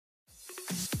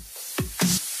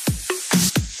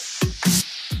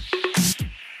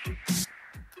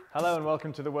Hello and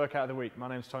welcome to the Workout of the Week. My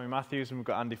name's Tommy Matthews and we've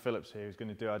got Andy Phillips here who's going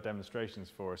to do our demonstrations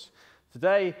for us.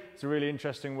 Today it's a really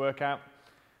interesting workout.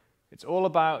 It's all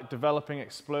about developing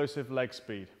explosive leg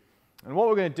speed. And what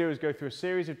we're going to do is go through a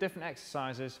series of different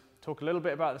exercises, talk a little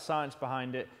bit about the science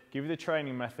behind it, give you the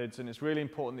training methods, and it's really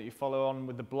important that you follow on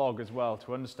with the blog as well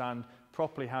to understand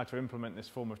properly how to implement this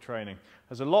form of training.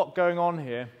 There's a lot going on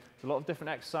here. There's a lot of different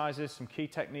exercises, some key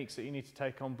techniques that you need to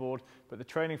take on board, but the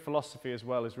training philosophy as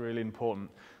well is really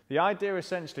important. The idea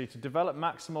essentially to develop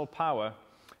maximal power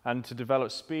and to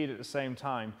develop speed at the same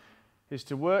time is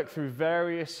to work through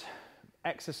various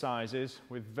exercises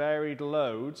with varied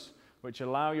loads which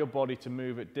allow your body to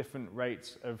move at different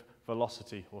rates of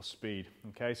velocity or speed.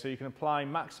 Okay, so you can apply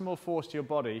maximal force to your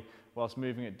body whilst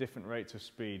moving at different rates of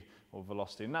speed or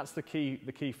velocity, and that's the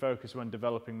key focus when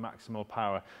developing maximal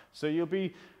power. So you'll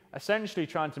be essentially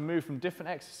trying to move from different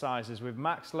exercises with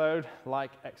max load,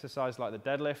 like exercise like the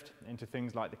deadlift, into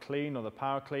things like the clean or the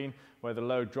power clean, where the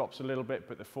load drops a little bit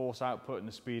but the force output and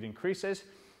the speed increases.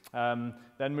 Then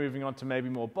moving on to maybe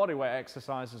more bodyweight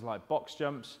exercises like box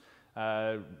jumps,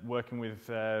 working with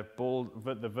the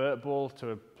vert ball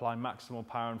to apply maximal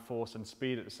power and force and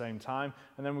speed at the same time.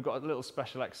 And then we've got a little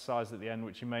special exercise at the end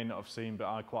which you may not have seen but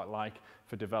I quite like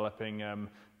for developing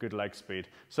good leg speed.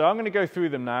 So I'm going to go through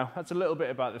them now. That's a little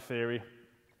bit about the theory.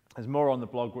 There's more on the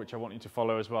blog which I want you to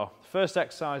follow as well. The first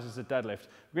exercise is the deadlift.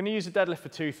 We're going to use the deadlift for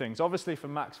two things. Obviously for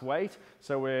max weight,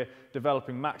 so we're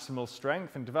developing maximal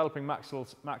strength, and developing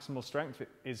maximal strength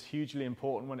is hugely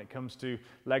important when it comes to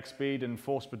leg speed and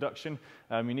force production.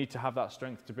 You need to have that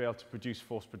strength to be able to produce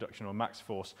force production or max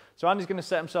force. So Andy's going to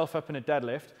set himself up in a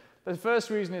deadlift. The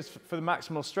first reason is for the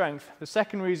maximal strength. The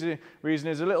second reason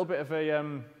is a little bit of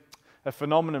a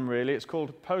phenomenon really. It's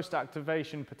called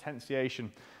post-activation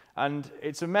potentiation. And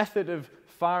it's a method of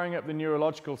firing up the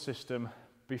neurological system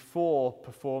before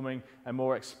performing a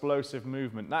more explosive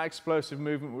movement. That explosive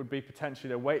movement would be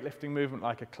potentially a weightlifting movement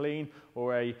like a clean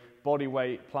or a body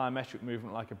weight plyometric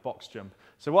movement like a box jump.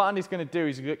 So what Andy's going to do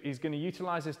is he's going to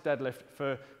utilize this deadlift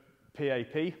for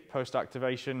PAP,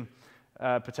 post-activation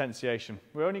potentiation.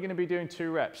 We're only going to be doing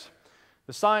 2 reps.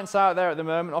 The science out there at the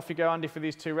moment, off you go Andy for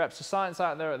these 2 reps, the science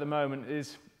out there at the moment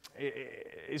is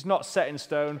not set in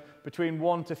stone. Between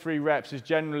 1 to 3 reps is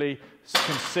generally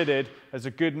considered as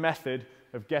a good method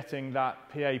of getting that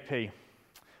PAP.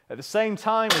 At the same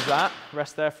time as that,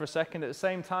 rest there for a second, at the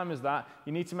same time as that,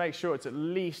 you need to make sure it's at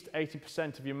least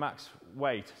 80% of your max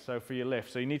weight, so for your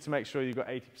lift. So you need to make sure you've got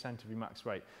 80% of your max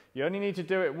weight. You only need to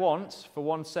do it once for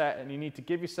 1 set, and you need to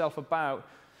give yourself about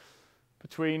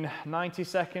between 90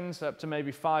 seconds up to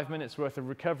maybe 5 minutes worth of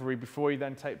recovery before you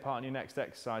then take part in your next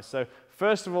exercise. So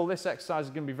first of all, this exercise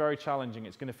is going to be very challenging.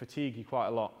 It's going to fatigue you quite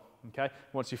a lot. Okay?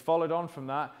 Once you've followed on from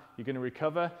that, you're going to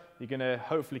recover. You're going to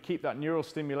hopefully keep that neural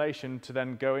stimulation to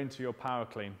then go into your power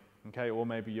clean, okay, or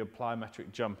maybe your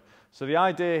plyometric jump. So the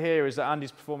idea here is that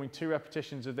Andy's performing 2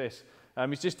 repetitions of this.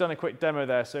 He's just done a quick demo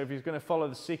there, so if he's going to follow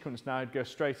the sequence now, he'd go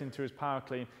straight into his power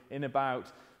clean in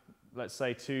about, let's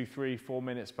say 2, 3, 4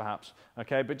 minutes perhaps.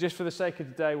 Okay, but just for the sake of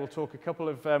today, we'll talk a couple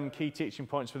of key teaching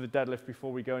points for the deadlift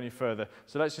before we go any further.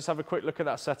 So let's just have a quick look at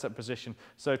that setup position.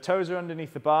 So toes are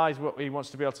underneath the bar. He wants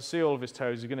to be able to see all of his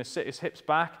toes. He's going to sit his hips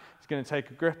back. He's going to take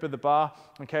a grip of the bar.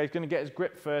 Okay, he's going to get his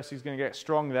grip first. He's going to get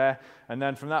strong there. And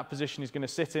then from that position, he's going to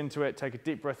sit into it, take a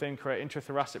deep breath in, create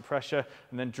intrathoracic pressure,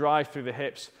 and then drive through the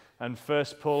hips and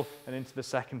first pull and into the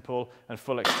second pull and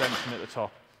full extension at the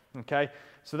top. Okay,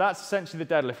 so that's essentially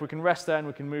the deadlift. We can rest there and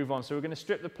we can move on. So we're going to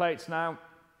strip the plates now.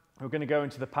 We're going to go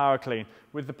into the power clean.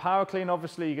 With the power clean,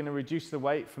 obviously, you're going to reduce the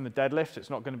weight from the deadlift. It's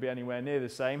not going to be anywhere near the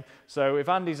same. So if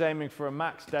Andy's aiming for a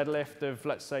max deadlift of,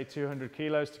 let's say, 200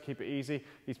 kilos to keep it easy,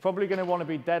 he's probably going to want to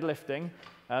be deadlifting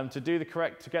to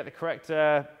get the correct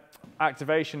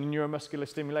activation and neuromuscular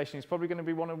stimulation. He's probably going to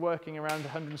be working around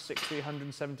 160,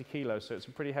 170 kilos. So it's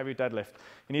a pretty heavy deadlift.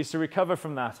 He needs to recover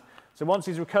from that. So once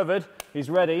he's recovered, he's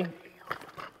ready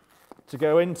to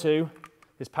go into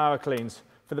his power cleans.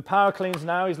 For the power cleans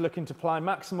now, he's looking to apply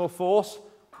maximal force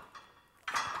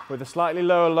with a slightly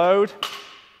lower load,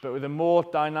 but with a more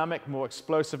dynamic, more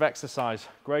explosive exercise.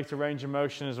 Greater range of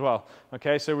motion as well.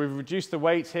 Okay, so we've reduced the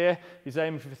weight here. He's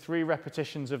aiming for 3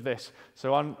 repetitions of this.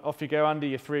 So off you go, Andy,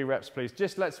 your 3 reps, please.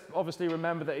 Just let's obviously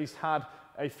remember that he's had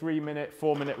a 3-minute,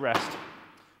 4-minute rest.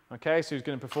 Okay, so he's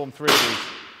going to perform 3 of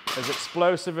these. As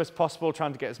explosive as possible,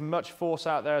 trying to get as much force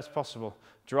out there as possible.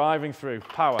 Driving through,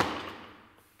 power.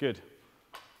 Good.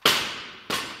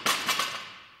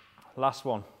 Last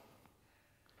one.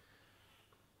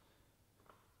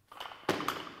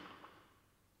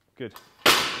 Good.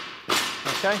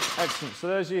 Okay, excellent. So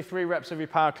those are your 3 reps of your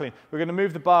power clean. We're going to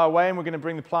move the bar away and we're going to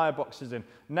bring the plyo boxes in.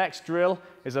 Next drill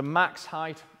is a max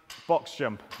height box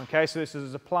jump. Okay, so this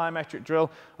is a plyometric drill.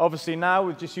 Obviously now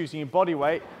with just using your body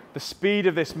weight, the speed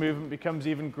of this movement becomes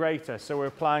even greater. So we're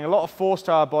applying a lot of force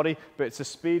to our body, but it's the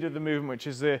speed of the movement which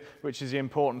is the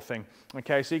important thing.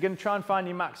 Okay, so you're going to try and find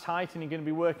your max height and you're going to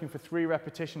be working for 3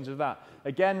 repetitions of that.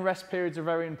 Again, rest periods are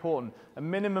very important. A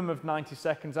minimum of 90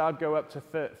 seconds. I'd go up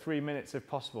to 3 minutes if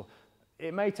possible.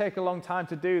 It may take a long time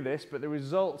to do this, but the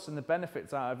results and the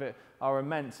benefits out of it are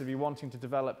immense if you're wanting to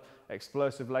develop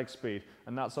explosive leg speed,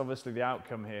 and that's obviously the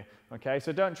outcome here. Okay,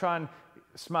 so don't try and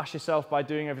smash yourself by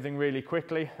doing everything really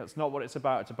quickly. That's not what it's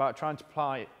about. It's about trying to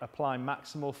apply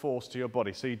maximal force to your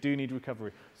body, so you do need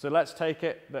recovery. So let's take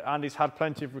it that Andy's had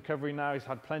plenty of recovery now, he's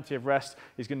had plenty of rest.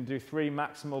 He's going to do 3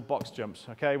 maximal box jumps,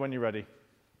 okay, when you're ready.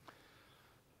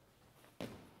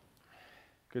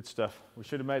 Good stuff. We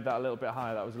should have made that a little bit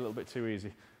higher. That was a little bit too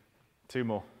easy. 2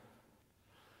 more.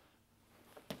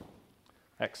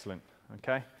 Excellent.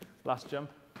 Okay, last jump.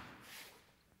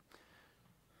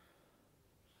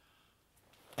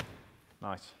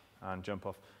 Nice. And jump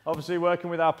off. Obviously working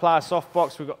with our plyo soft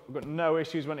box, we've got no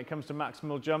issues when it comes to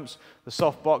maximal jumps. The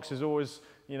soft box is always,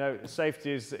 you know,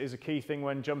 safety is a key thing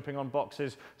when jumping on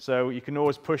boxes. So you can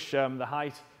always push the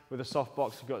height. With a soft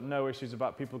box, you've got no issues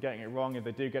about people getting it wrong. If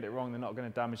they do get it wrong, they're not going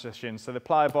to damage their shins. So the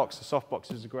plyo box, the soft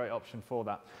box is a great option for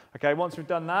that. Okay, once we've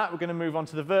done that, we're going to move on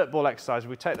to the vert ball exercise.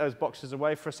 We take those boxes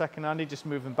away for a second, Andy, just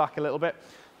move them back a little bit.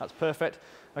 That's perfect.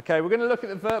 Okay, we're going to look at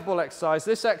the vert ball exercise.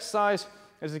 This exercise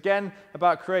is again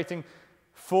about creating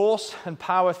force and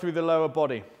power through the lower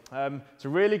body. It's a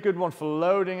really good one for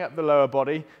loading up the lower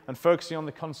body and focusing on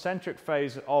the concentric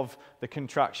phase of the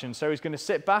contraction. So he's going to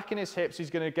sit back in his hips, he's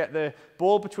going to get the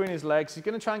ball between his legs, he's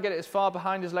going to try and get it as far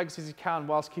behind his legs as he can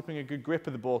whilst keeping a good grip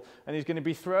of the ball, and he's going to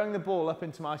be throwing the ball up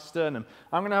into my sternum.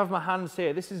 I'm going to have my hands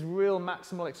here. This is real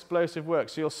maximal explosive work.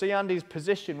 So you'll see Andy's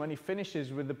position when he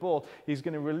finishes with the ball. He's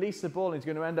going to release the ball and he's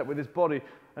going to end up with his body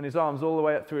and his arms all the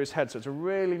way up through his head. So it's a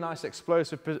really nice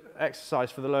explosive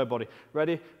exercise for the lower body.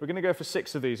 Ready? We're going to go for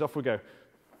 6 of these. Off we go.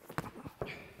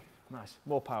 Nice.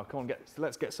 More power. Come on,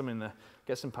 let's get some in there.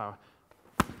 Get some power.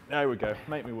 There we go.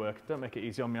 Make me work. Don't make it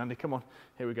easy on me, Andy. Come on.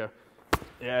 Here we go.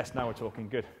 Yes, now we're talking.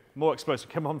 Good. More explosive.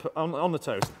 Come on the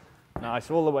toes. Nice.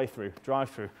 All the way through. Drive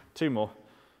through. 2 more.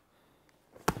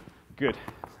 Good.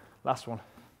 Last one.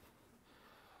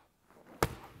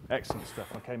 Excellent stuff.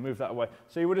 Okay, move that away.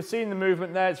 So you would have seen the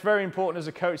movement there. It's very important as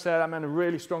a coach there. I'm in a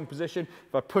really strong position.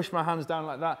 If I push my hands down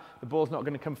like that, the ball's not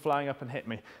going to come flying up and hit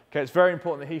me. Okay, it's very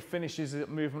important that he finishes the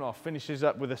movement off, finishes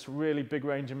up with this really big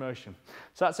range of motion.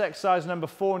 So that's exercise number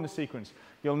 4 in the sequence.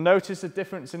 You'll notice a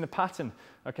difference in the pattern.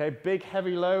 Okay, big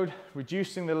heavy load,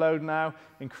 reducing the load now,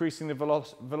 increasing the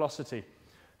velocity.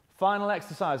 Final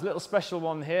exercise, little special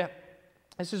one here.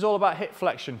 This is all about hip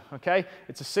flexion, okay?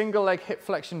 It's a single leg hip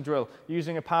flexion drill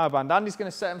using a power band. Andy's going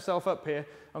to set himself up here.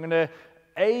 I'm going to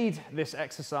aid this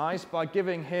exercise by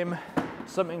giving him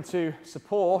something to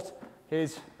support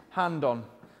his hand on,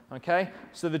 okay?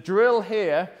 So the drill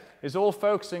here is all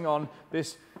focusing on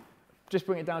this. Just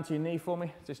bring it down to your knee for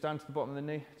me, just down to the bottom of the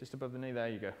knee, just above the knee, there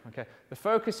you go, okay. The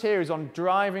focus here is on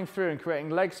driving through and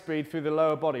creating leg speed through the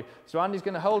lower body. So Andy's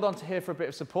going to hold on to here for a bit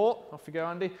of support, off you go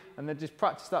Andy, and then just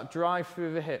practice that drive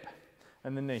through the hip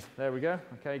and the knee. There we go,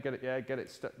 okay, get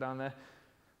it stuck down there,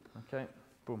 okay,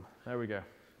 boom, there we go,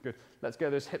 good. Let's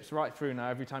get those hips right through now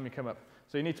every time you come up.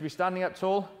 So you need to be standing up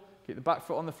tall, keep the back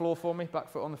foot on the floor for me, back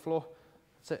foot on the floor,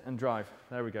 that's it, and drive,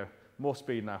 there we go. More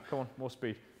speed now, come on, more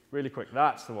speed. Really quick,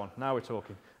 that's the one, now we're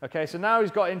talking. Okay, so now he's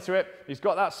got into it, he's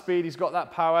got that speed, he's got that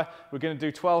power. We're going to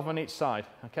do 12 on each side,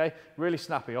 okay? Really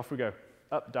snappy, off we go.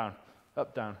 Up, down,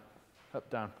 up, down, up,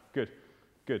 down. Good,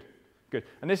 good, good.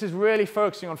 And this is really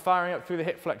focusing on firing up through the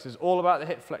hip flexors, all about the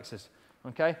hip flexors,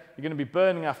 okay? You're going to be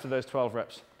burning after those 12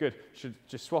 reps. Good, should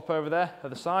just swap over there,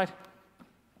 other side.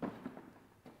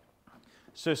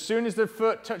 So as soon as the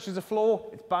foot touches the floor,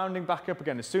 it's bounding back up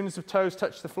again. As soon as the toes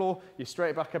touch the floor, you're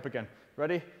straight back up again.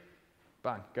 Ready?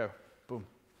 Bang, go, boom.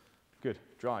 Good,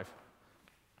 drive,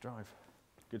 drive.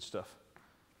 Good stuff.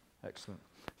 Excellent.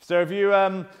 So if you're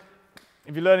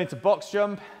learning to box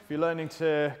jump, if you're learning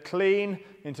to clean,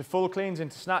 into full cleans,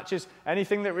 into snatches,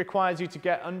 anything that requires you to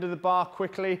get under the bar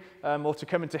quickly or to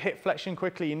come into hip flexion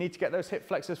quickly, you need to get those hip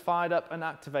flexors fired up and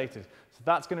activated. So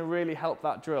that's going to really help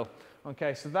that drill.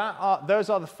 Okay, so those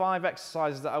are the 5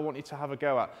 exercises that I want you to have a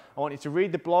go at. I want you to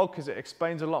read the blog because it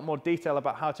explains a lot more detail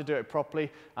about how to do it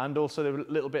properly and also a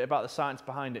little bit about the science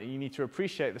behind it. And you need to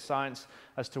appreciate the science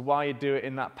as to why you do it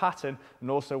in that pattern and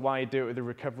also why you do it with the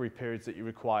recovery periods that you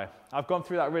require. I've gone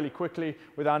through that really quickly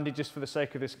with Andy just for the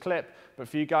sake of this clip, but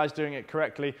for you guys doing it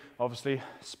correctly, obviously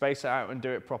space it out and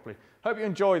do it properly. Hope you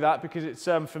enjoy that because it's,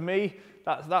 for me,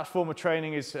 that form of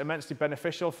training is immensely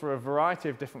beneficial for a variety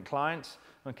of different clients.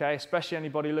 Okay, especially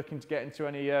anybody looking to get into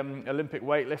any Olympic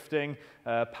weightlifting,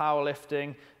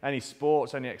 powerlifting, any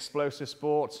sports, any explosive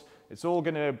sports. It's all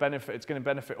going to benefit. It's going to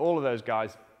benefit all of those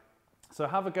guys. So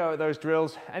have a go at those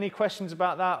drills. Any questions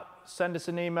about that? Send us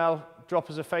an email, drop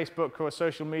us a Facebook or a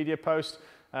social media post.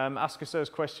 Ask us those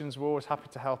questions. We're always happy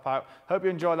to help out. Hope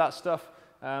you enjoy that stuff.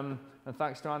 And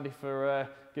thanks to Andy for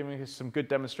giving us some good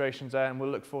demonstrations there. And we'll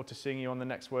look forward to seeing you on the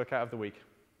next workout of the week.